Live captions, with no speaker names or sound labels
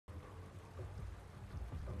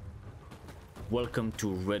Welcome to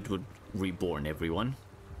Redwood Reborn, everyone.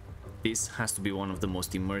 This has to be one of the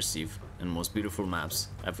most immersive and most beautiful maps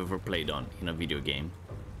I've ever played on in a video game.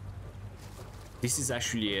 This is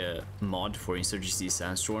actually a mod for Insurgency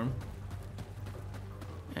Sandstorm,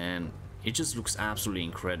 and it just looks absolutely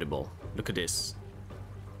incredible. Look at this.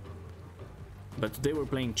 But today we're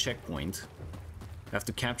playing Checkpoint. We have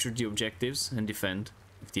to capture the objectives and defend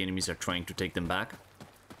if the enemies are trying to take them back.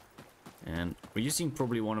 And we're using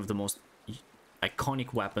probably one of the most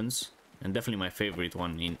iconic weapons, and definitely my favorite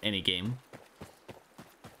one in any game,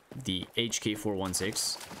 the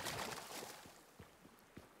HK416.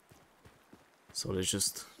 So let's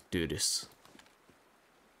just do this.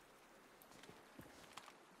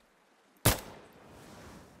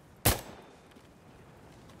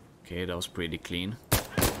 Okay, that was pretty clean.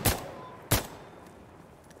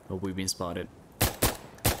 Hope we've been spotted.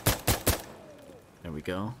 There we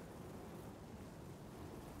go.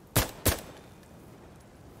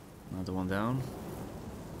 Another one down.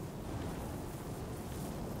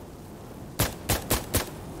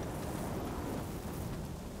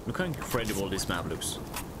 Look how incredible this map looks.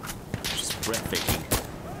 Just breathtaking.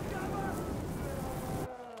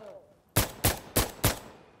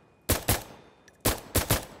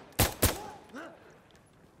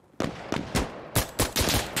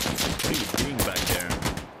 What are you doing back there?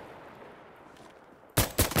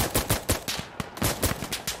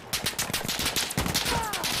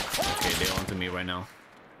 Okay, they're onto me right now.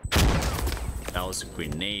 That was a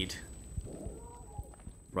grenade.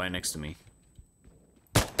 Right next to me.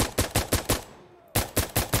 There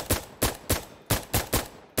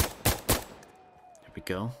we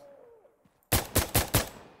go.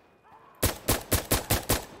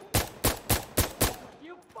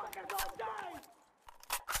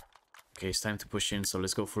 Okay, it's time to push in, so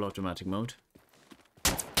let's go full automatic mode.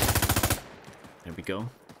 There we go.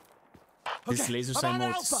 This laser sight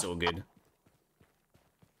mode is so good.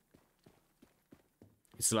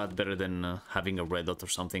 It's a lot better than having a red dot or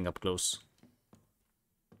something up close.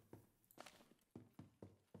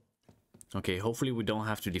 Okay, hopefully we don't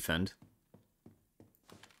have to defend.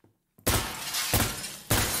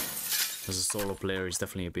 As a solo player, it's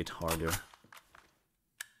definitely a bit harder.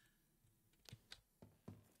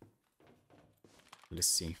 Let's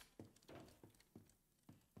see.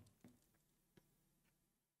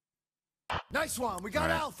 Nice one, we got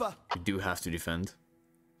Alright. Alpha. We do have to defend.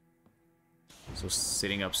 So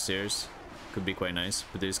sitting upstairs could be quite nice,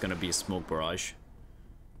 but there's gonna be a smoke barrage,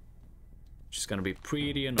 which is gonna be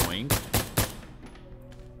pretty annoying.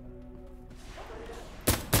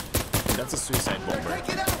 That's a suicide bomber.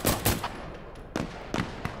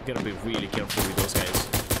 You gotta be really careful with those guys.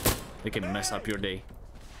 They can mess up your day.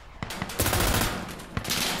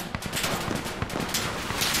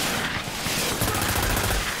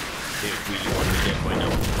 They really want me dead right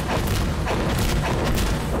now.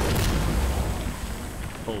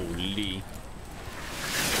 Holy.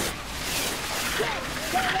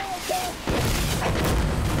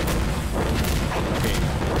 Okay,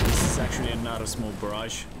 this is actually not a smoke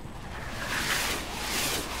barrage.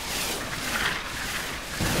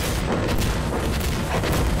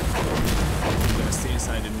 I'm gonna stay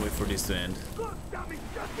inside and wait for this to end.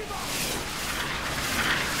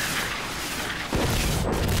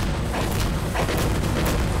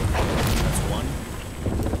 That's one.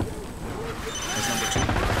 That's number two.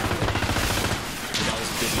 That was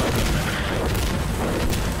a bit lucky, I'm not gonna lie.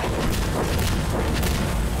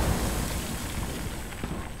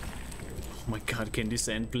 Oh my god, can this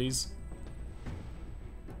end, please?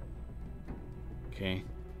 Okay.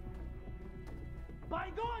 By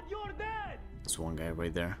God, you're dead! There's one guy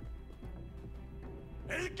right there.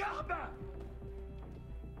 Hey,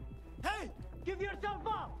 give yourself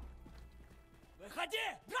up!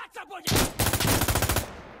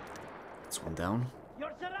 There's one down.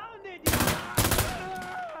 You're surrounded!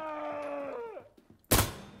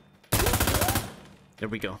 There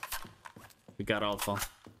we go. We got Alpha.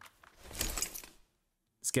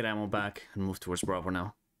 Let's get ammo back and move towards Bravo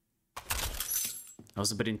now. That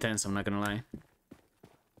was a bit intense, I'm not gonna lie.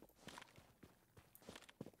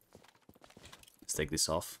 Let's take this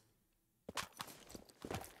off.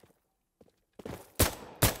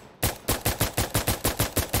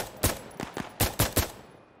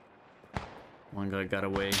 One guy got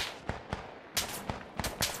away.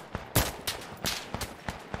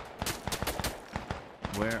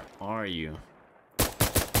 Where are you?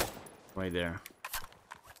 Right there.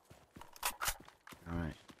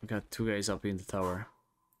 Alright, we got two guys up in the tower.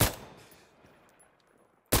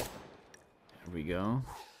 There we go.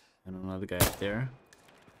 And another guy up there.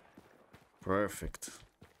 Perfect.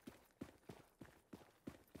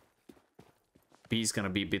 B is gonna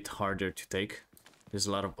be a bit harder to take. There's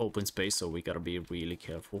a lot of open space, so we gotta be really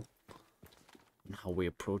careful on how we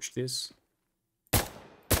approach this.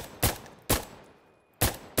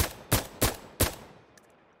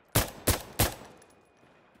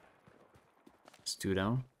 It's 2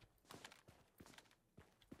 down.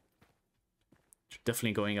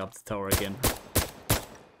 Definitely going up the tower again.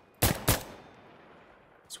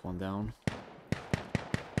 It's 1 down.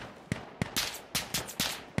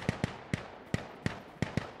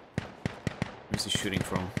 Where's he shooting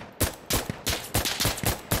from?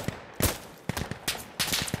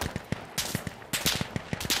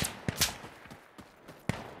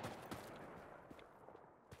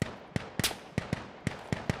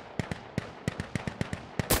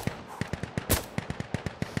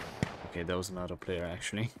 Okay, that was another player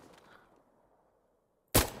actually.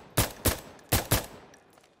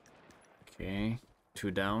 Okay,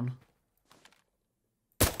 2 down.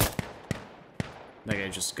 That guy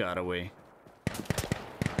just got away.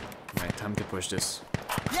 Alright, time to push this.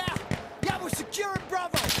 Yeah, we're securing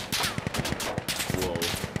Bravo. Whoa.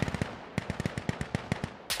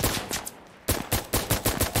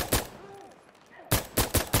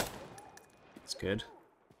 That's good.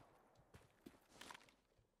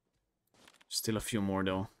 Still a few more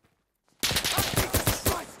though.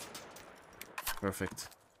 Perfect.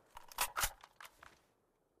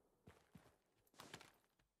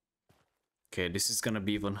 Okay, this is gonna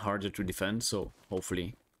be even harder to defend, so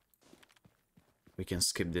hopefully we can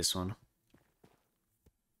skip this one.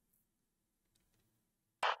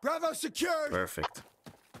 Bravo secured. Perfect.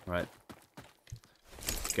 Right.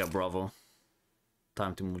 Got Bravo.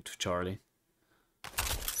 Time to move to Charlie.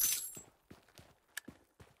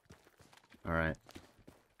 Alright.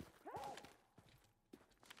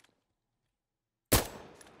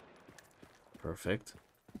 Perfect.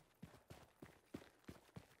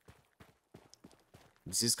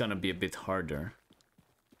 This is gonna be a bit harder,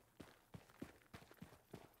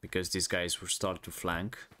 because these guys will start to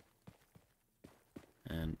flank,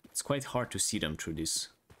 and it's quite hard to see them through this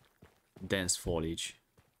dense foliage.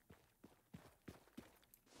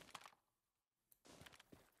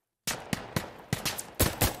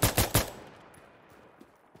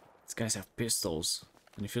 These guys have pistols,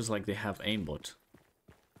 and it feels like they have aimbot.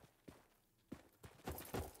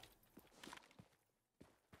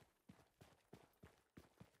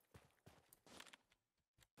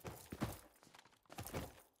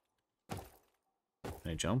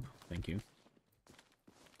 Can I jump? Thank you.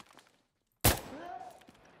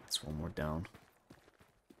 That's 1 more down.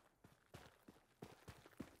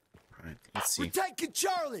 Alright, let's see. We're taking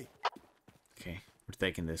Charlie. Okay, we're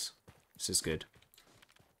taking this. This is good.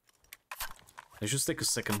 Let's just take a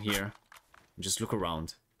second here and just look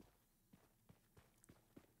around.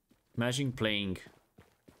 Imagine playing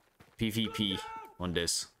PvP on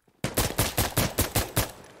this.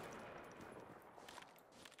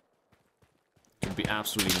 It would be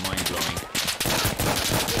absolutely mind-blowing.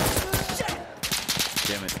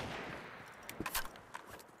 Damn it.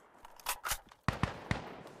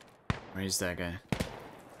 Where is that guy?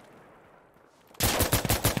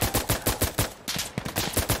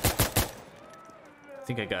 I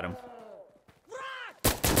think I got him.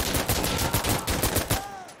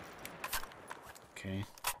 Okay.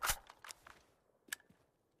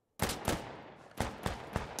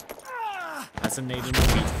 That's a nade in the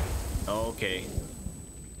feet. Okay.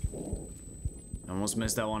 Almost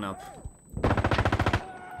messed that one up.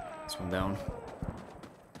 This one down.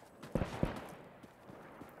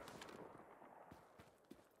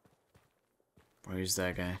 Where is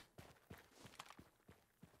that guy?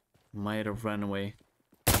 Might have run away.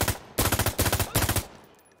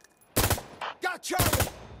 Got Charlie.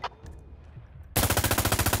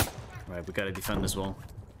 Right, we gotta defend as well.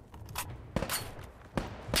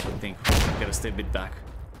 I think we gotta stay a bit back.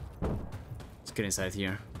 Let's get inside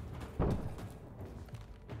here.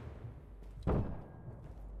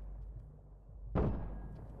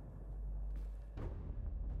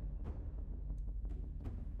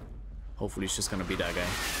 Hopefully it's just gonna be that guy.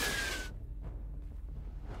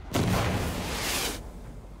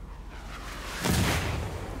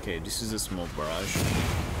 Okay, this is a smoke barrage.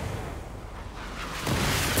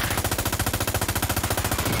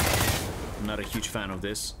 I'm not a huge fan of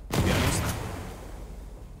this, to be honest.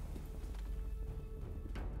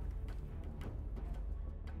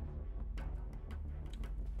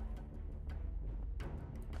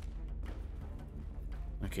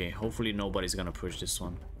 Okay, hopefully nobody's gonna push this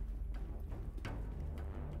one.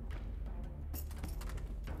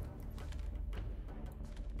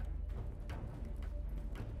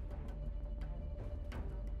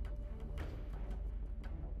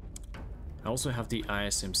 I also have the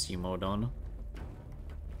ISMC mode on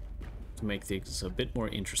to make things a bit more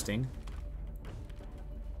interesting.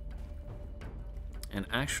 And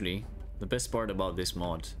actually, the best part about this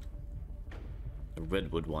mod, the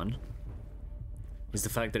Redwood one, is the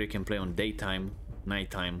fact that you can play on daytime,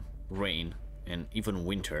 nighttime, rain, and even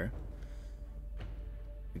winter,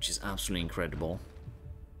 which is absolutely incredible.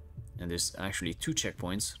 And there's actually 2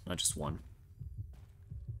 checkpoints, not just 1.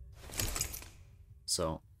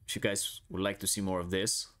 So, if you guys would like to see more of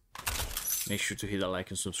this, make sure to hit that like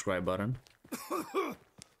and subscribe button.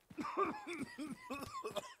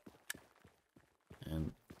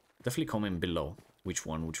 And definitely comment below which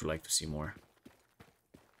one would you like to see more.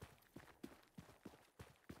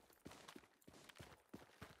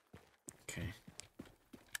 Okay.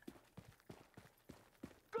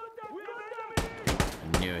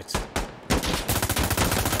 I knew it.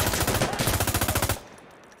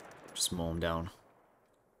 Just mow him down.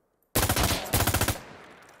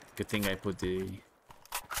 Good thing I put the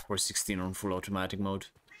 416 on full automatic mode.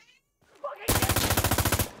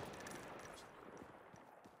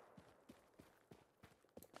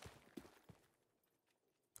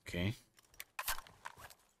 Okay.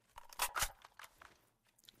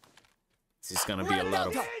 This is gonna be a lot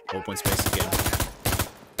of open space again.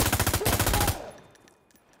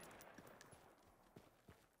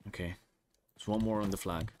 Okay. There's one more on the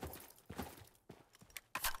flag.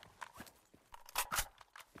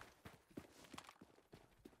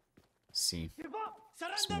 See.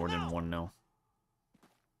 It's more than one now.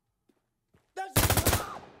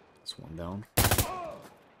 That's one down.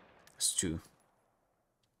 That's 2.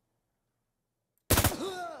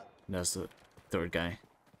 That's the 3rd guy.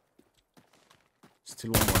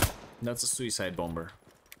 Still one more. That's a suicide bomber.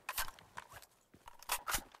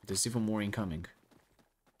 There's even more incoming.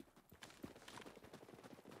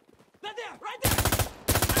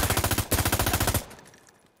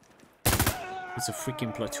 It's a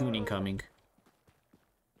freaking platoon incoming.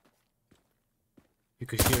 You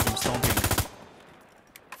could hear them stomping.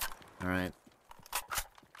 Alright.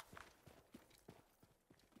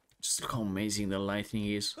 Just look how amazing the lightning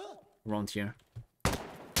is around here. There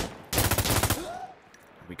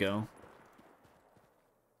we go.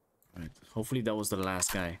 Alright, hopefully that was the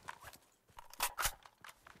last guy.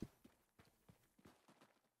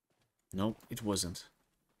 Nope, it wasn't.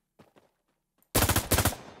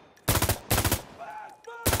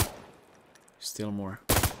 Still more.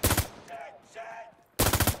 There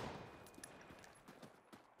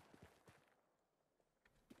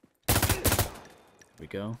we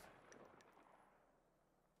go.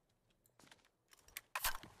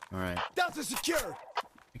 Alright. Delta secure.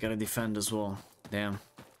 I gotta defend as well. Damn.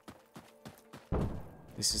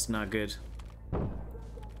 This is not good.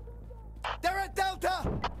 They're at Delta.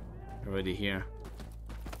 Already here.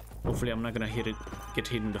 Hopefully I'm not gonna get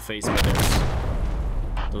hit in the face by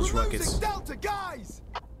those We're rockets. losing Delta, guys.